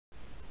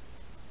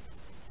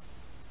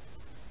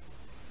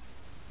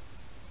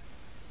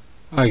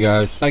Hi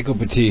guys,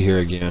 Psychopathy here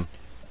again.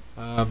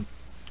 I've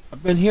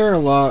been hearing a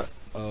lot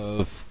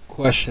of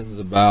questions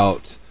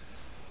about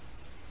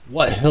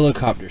what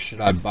helicopter should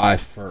I buy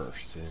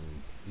first,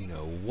 and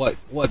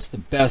what's the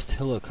best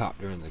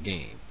helicopter in the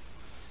game.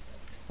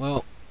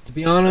 Well, to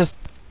be honest,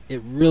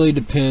 it really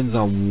depends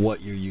on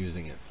what you're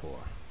using it for.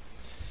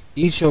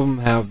 Each of them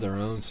have their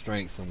own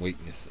strengths and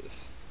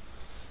weaknesses.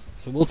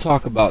 So we'll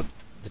talk about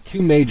the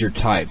two major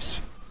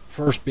types.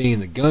 First being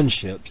the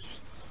gunships.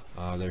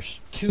 There's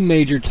two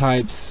major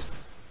types.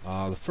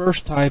 The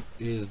first type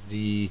is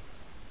the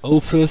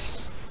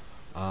Office,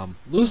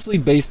 loosely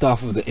based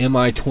off of the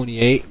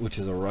Mi-28, which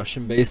is a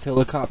Russian-based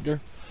helicopter.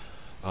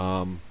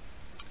 Now,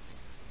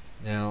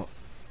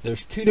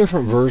 there's two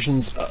different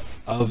versions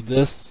of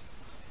this.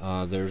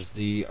 There's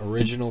the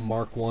original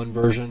Mark I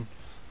version.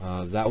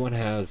 That one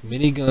has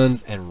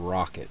miniguns and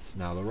rockets.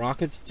 Now, the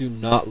rockets do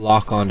not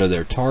lock onto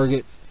their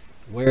targets.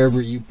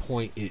 Wherever you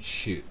point, it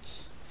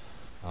shoots.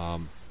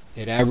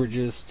 It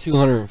averages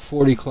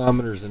 240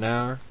 kilometers an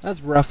hour.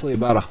 That's roughly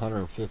about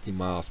 150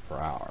 miles per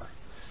hour.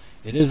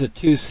 It is a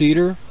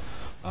two-seater.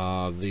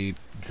 The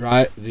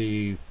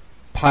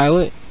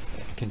pilot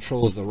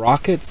controls the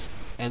rockets,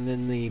 and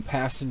then the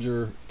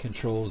passenger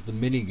controls the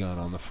minigun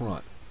on the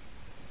front.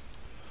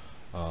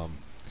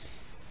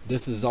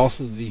 This is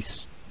also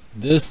this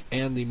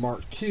and the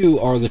Mark II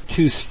are the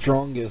two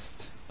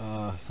strongest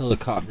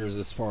helicopters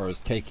as far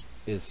as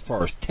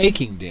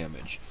taking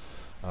damage.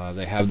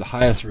 They have the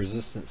highest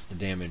resistance to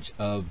damage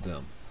of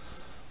them.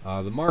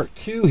 The Mark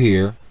II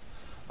here,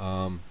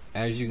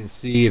 as you can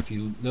see, if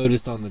you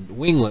noticed on the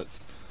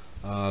winglets,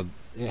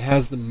 it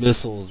has the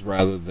missiles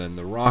rather than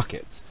the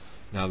rockets.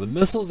 Now, the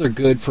missiles are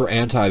good for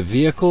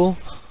anti-vehicle.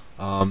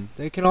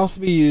 They can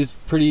also be used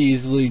pretty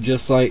easily,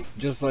 just like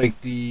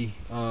the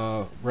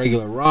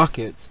regular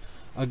rockets,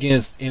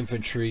 against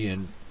infantry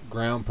and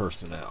ground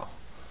personnel.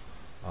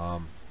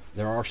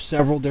 There are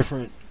several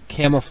different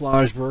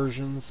camouflage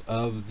versions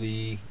of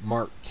the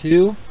Mark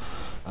II.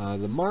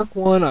 The Mark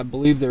I, I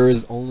believe there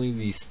is only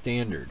the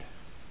standard.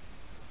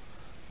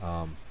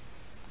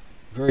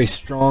 Very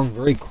strong,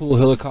 very cool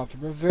helicopter,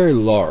 but very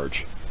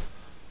large.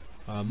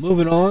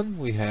 Moving on,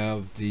 we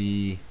have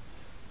the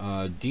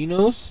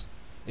Dinos.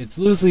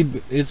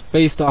 It's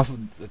based off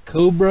of the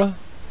Cobra,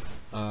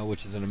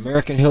 which is an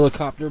American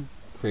helicopter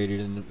created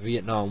in the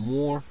Vietnam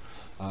War.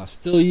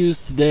 Still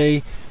used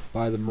today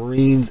by the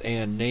Marines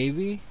and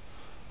Navy.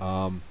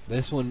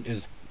 This one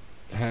is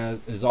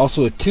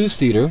also a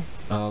two-seater,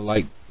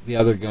 like the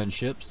other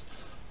gunships.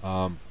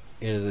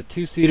 It is a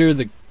two-seater.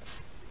 The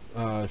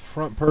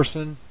front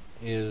person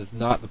is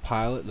not the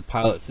pilot. The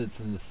pilot sits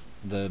in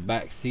the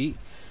back seat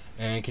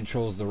and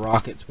controls the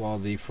rockets, while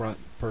the front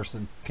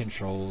person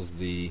controls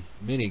the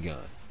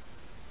minigun.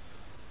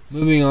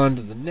 Moving on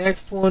to the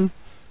next one.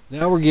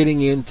 Now we're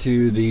getting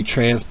into the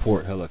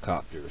transport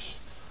helicopters.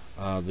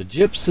 The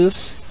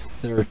Gypsys.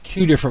 There are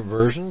two different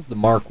versions. The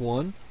Mark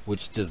I,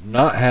 which does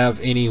not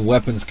have any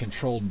weapons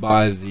controlled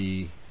by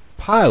the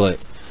pilot,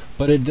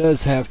 but it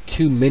does have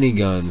two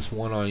miniguns,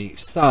 one on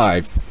each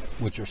side,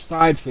 which are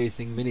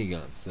side-facing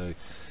miniguns. So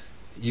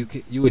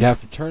you would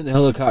have to turn the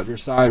helicopter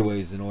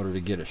sideways in order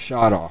to get a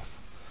shot off,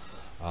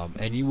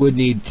 and you would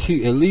need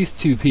at least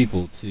two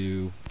people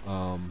to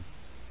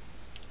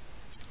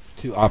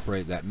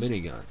operate that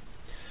minigun.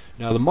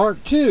 Now, the Mark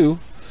II,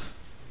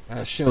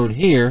 as shown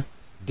here,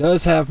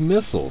 does have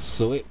missiles,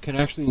 so it can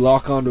actually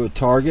lock onto a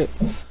target.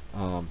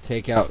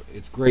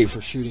 It's great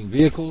for shooting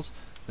vehicles.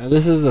 Now,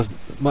 this is a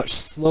much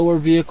slower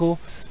vehicle,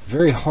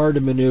 very hard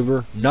to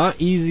maneuver, not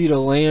easy to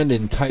land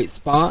in tight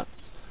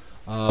spots,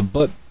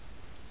 but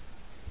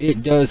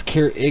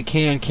it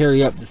can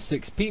carry up to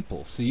 6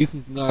 people. So you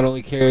can not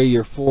only carry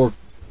your four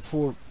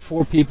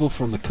people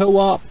from the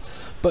co-op,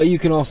 but you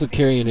can also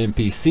carry an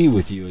NPC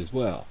with you as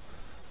well.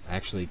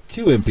 Actually,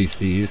 2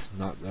 NPCs,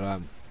 not that I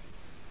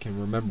can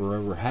remember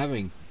ever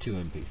having 2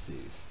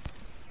 NPCs.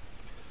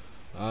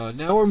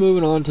 Now we're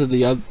moving on to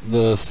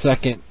the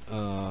second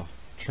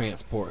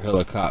transport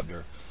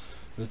helicopter.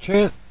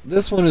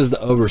 This one is the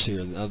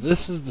Overseer. Now,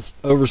 this is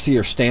the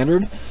Overseer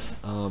Standard.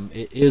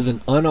 It is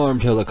an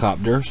unarmed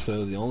helicopter,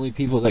 so the only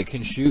people that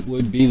can shoot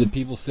would be the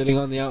people sitting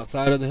on the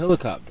outside of the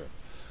helicopter.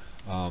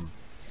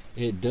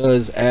 It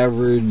does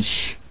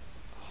average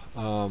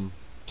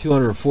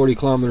 240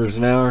 kilometers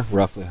an hour,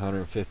 roughly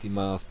 150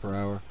 miles per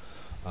hour.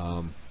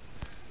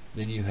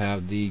 Then you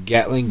have the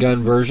Gatling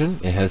gun version.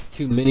 It has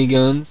 2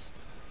 miniguns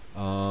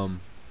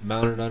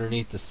mounted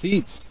underneath the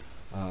seats.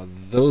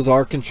 Those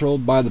are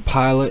controlled by the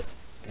pilot,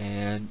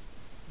 and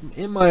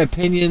in my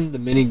opinion, the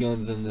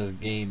miniguns in this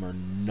game are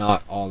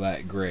not all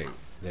that great.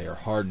 They are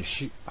hard to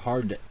shoot,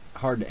 hard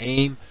to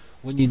aim.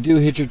 When you do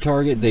hit your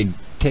target,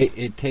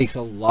 it takes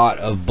a lot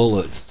of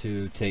bullets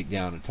to take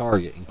down a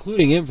target,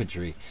 including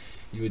infantry.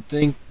 You would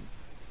think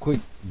quick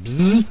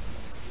bzzz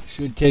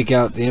should take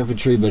out the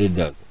infantry, but it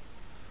doesn't.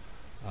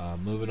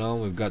 Moving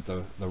on, we've got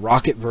the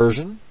rocket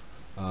version.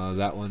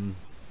 That one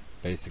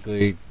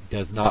basically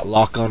does not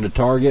lock onto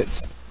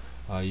targets.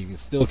 You can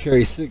still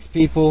carry 6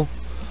 people.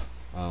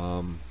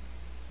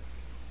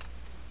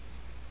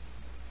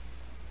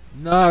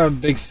 Not a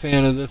big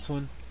fan of this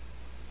one,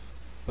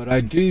 but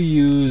I do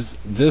use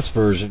this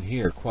version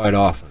here quite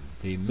often,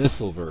 the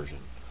missile version.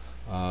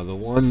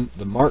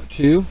 The Mark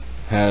II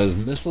has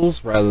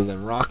missiles rather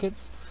than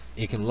rockets.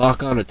 It can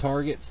lock onto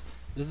targets.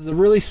 This is a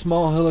really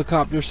small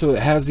helicopter, so it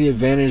has the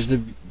advantage that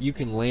you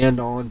can land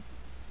on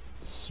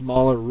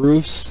smaller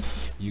roofs.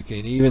 You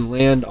can even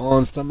land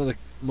on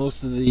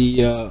most of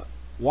the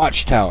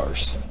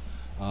watchtowers.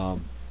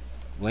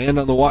 Land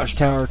on the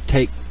watchtower,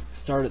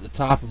 start at the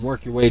top and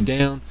work your way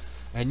down,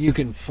 and you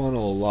can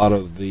funnel a lot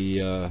of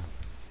the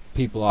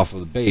people off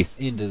of the base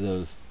into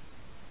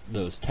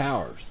those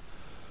towers.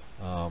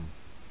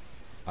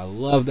 I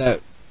love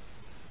that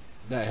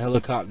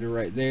helicopter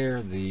right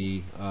there.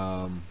 The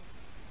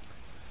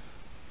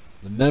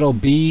Metal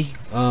B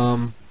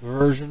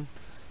version.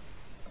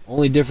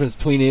 Only difference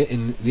between it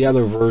and the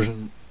other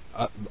versions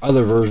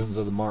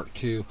of the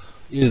Mark II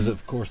is,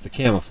 of course, the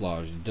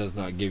camouflage. It does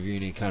not give you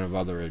any kind of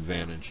other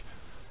advantage.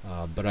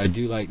 But I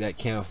do like that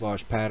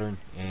camouflage pattern,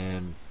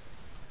 and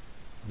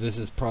this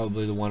is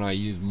probably the one I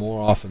use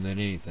more often than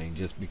anything,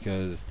 just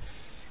because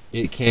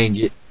it can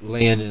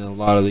land in a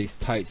lot of these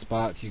tight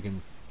spots. You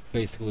can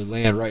basically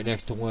land right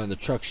next to one of the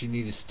trucks you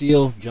need to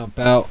steal, jump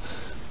out,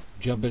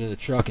 jump into the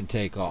truck, and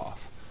take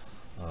off.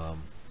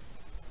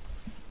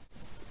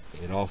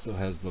 It also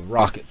has the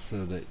rockets,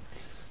 so that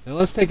now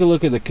let's take a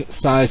look at the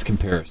size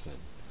comparison.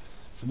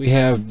 So we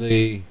have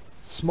the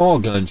small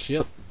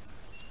gunship,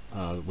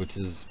 which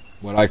is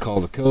what I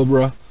call the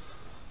Cobra.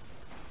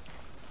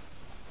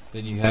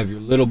 Then you have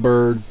your little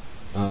bird,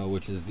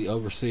 which is the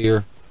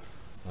Overseer.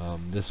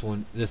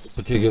 This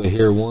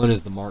particular one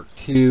is the Mark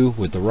II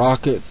with the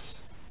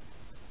rockets,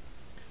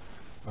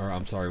 or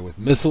I'm sorry, with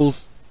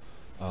missiles.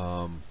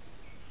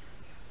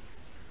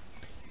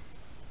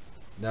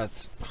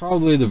 That's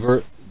probably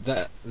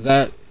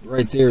that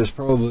right there is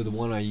probably the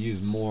one I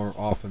use more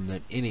often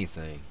than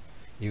anything.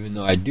 Even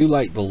though I do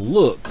like the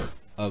look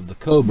of the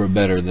Cobra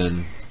better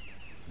than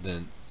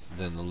the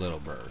little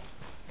bird.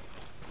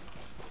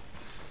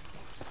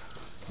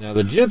 Now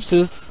the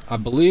Gypsys, I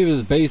believe,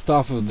 is based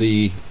off of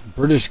the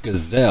British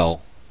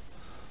Gazelle.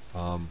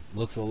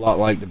 Looks a lot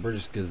like the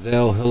British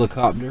Gazelle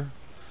helicopter.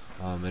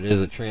 It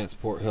is a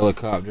transport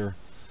helicopter.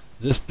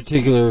 This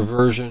particular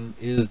version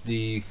is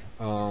the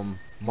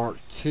Mark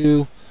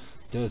II.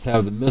 Does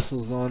have the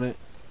missiles on it.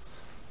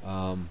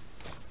 Now,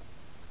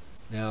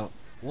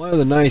 one of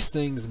the nice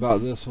things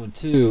about this one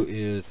too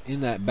is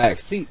in that back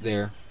seat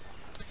there,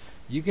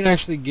 you can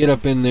actually get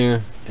up in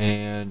there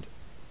and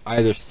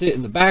either sit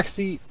in the back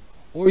seat,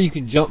 or you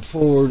can jump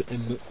forward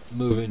and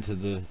move into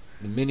the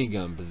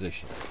minigun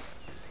position.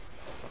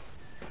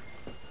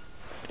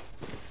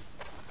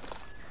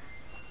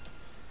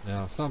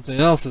 Now, something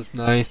else that's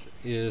nice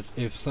is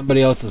if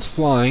somebody else is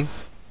flying.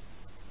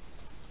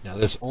 Now,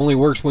 this only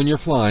works when you're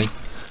flying.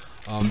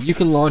 You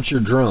can launch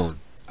your drone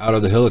out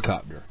of the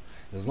helicopter.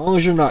 As long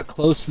as you're not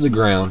close to the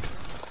ground,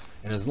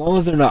 and as long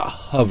as they're not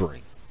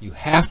hovering. You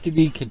have to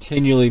be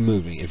continually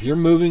moving. If you're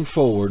moving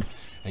forward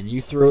and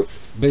you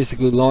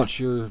basically launch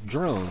your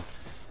drone,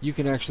 you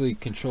can actually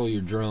control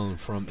your drone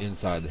from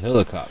inside the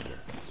helicopter.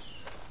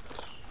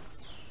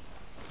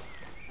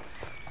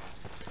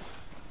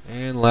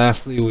 And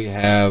lastly, we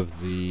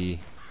have the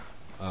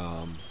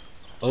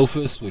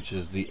Office, which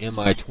is the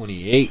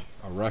Mi-28,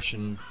 a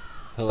Russian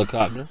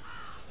helicopter.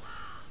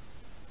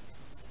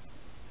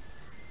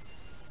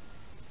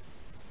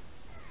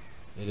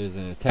 It is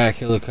an attack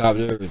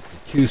helicopter. It's a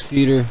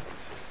two-seater.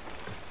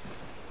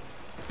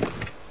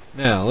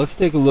 Now, let's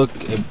take a look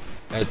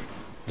at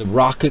the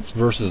rockets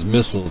versus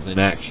missiles in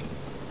action.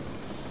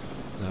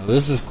 Now,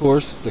 this is, of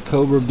course, the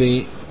Cobra.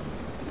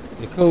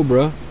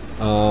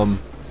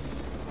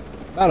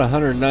 About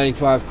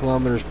 195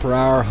 kilometers per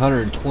hour,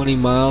 120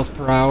 miles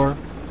per hour.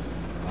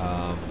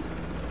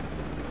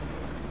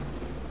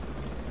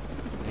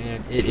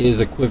 And it is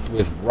equipped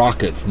with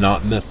rockets,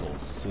 not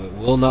missiles. So it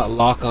will not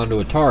lock onto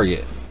a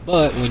target.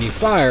 But when you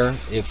fire,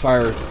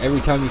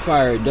 every time you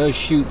fire, it does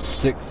shoot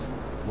 6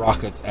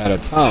 rockets at a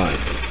time.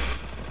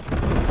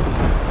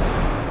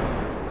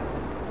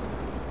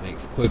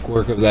 Makes quick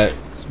work of that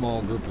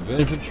small group of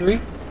infantry.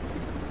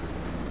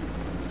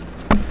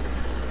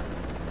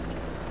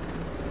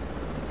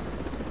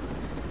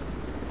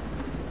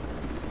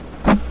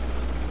 And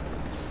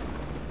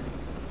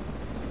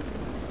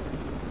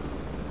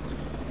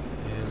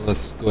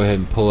let's go ahead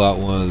and pull out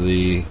one of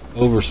the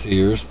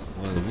Overseers,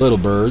 one of the little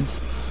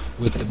birds,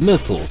 with the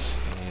missiles,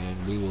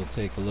 and we will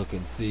take a look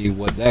and see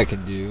what that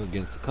can do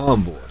against the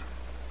convoy.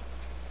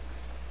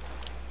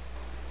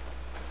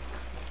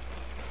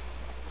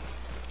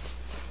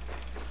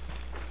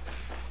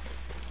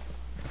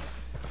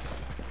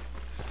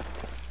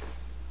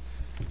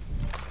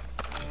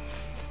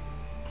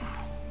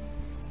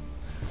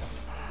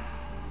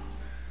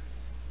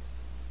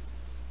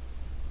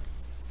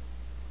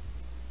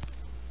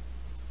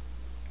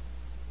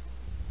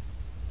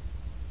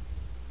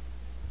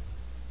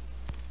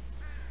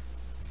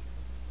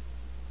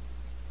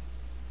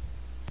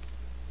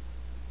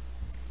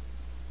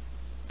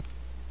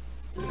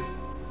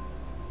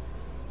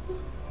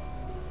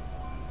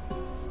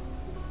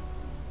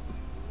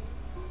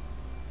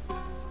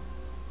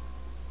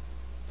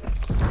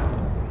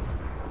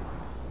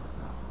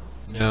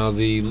 Now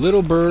the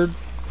Little Bird,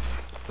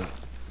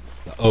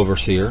 the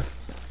Overseer,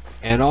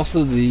 and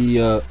also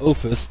the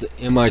Ophis, the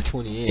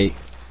Mi-28,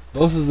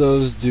 both of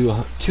those do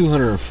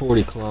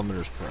 240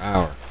 kilometers per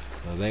hour.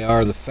 Now, they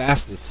are the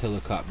fastest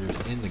helicopters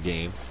in the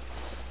game.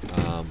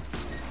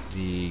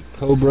 The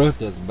Cobra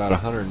does about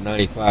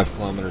 195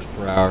 kilometers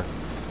per hour,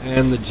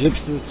 and the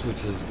Gypsys,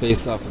 which is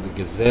based off of the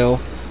Gazelle,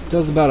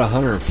 does about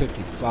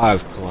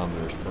 155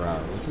 kilometers per hour,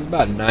 which is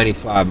about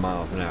 95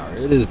 miles an hour.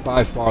 It is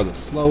by far the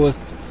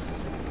slowest.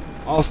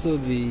 Also,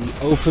 the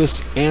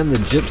Ophis and the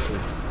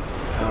Gypsys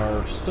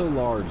are so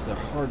large they're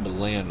hard to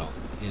land on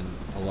in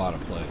a lot of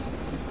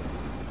places.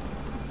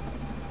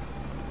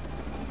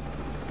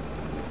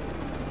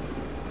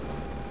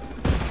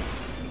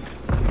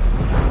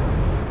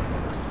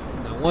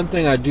 Now, one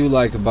thing I do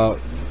like about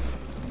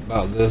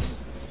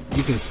this,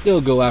 you can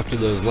still go after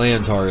those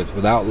land targets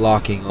without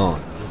locking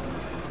on. Just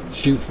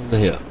shoot from the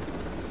hip,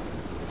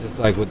 just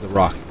like with the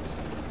rockets.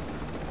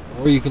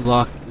 Or you can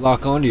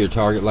lock onto your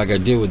target like I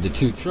did with the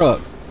two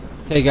trucks.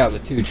 Take out the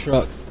two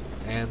trucks,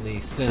 and the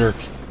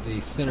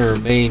center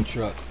main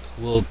truck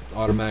will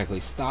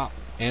automatically stop,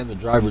 and the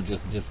driver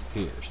just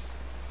disappears.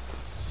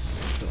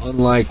 So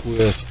unlike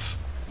with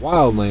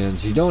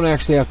Wildlands, you don't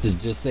actually have to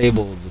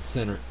disable the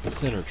center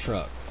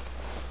truck,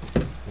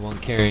 the one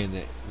carrying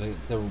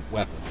the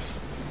weapons.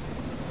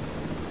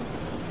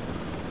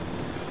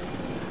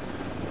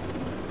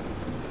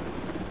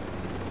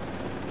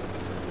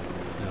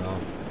 Now,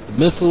 the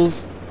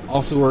missiles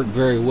also work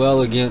very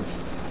well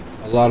against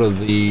a lot of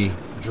the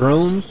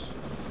drones.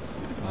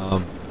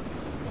 The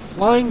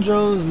flying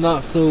drones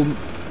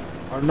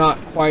are not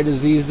quite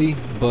as easy,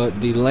 but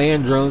the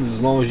land drones,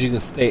 as long as you can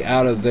stay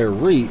out of their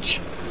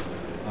reach,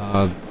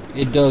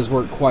 it does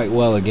work quite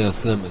well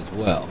against them as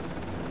well.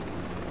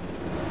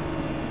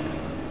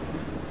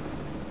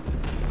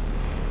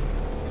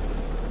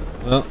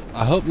 Well,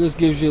 I hope this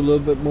gives you a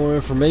little bit more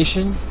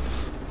information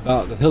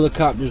about the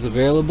helicopters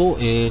available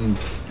in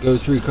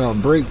Ghost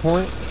Recon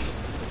Breakpoint.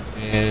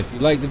 And if you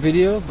like the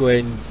video, go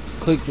ahead and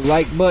click the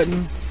like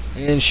button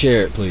and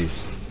share it,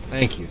 please.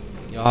 Thank you.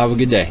 Y'all have a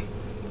good day.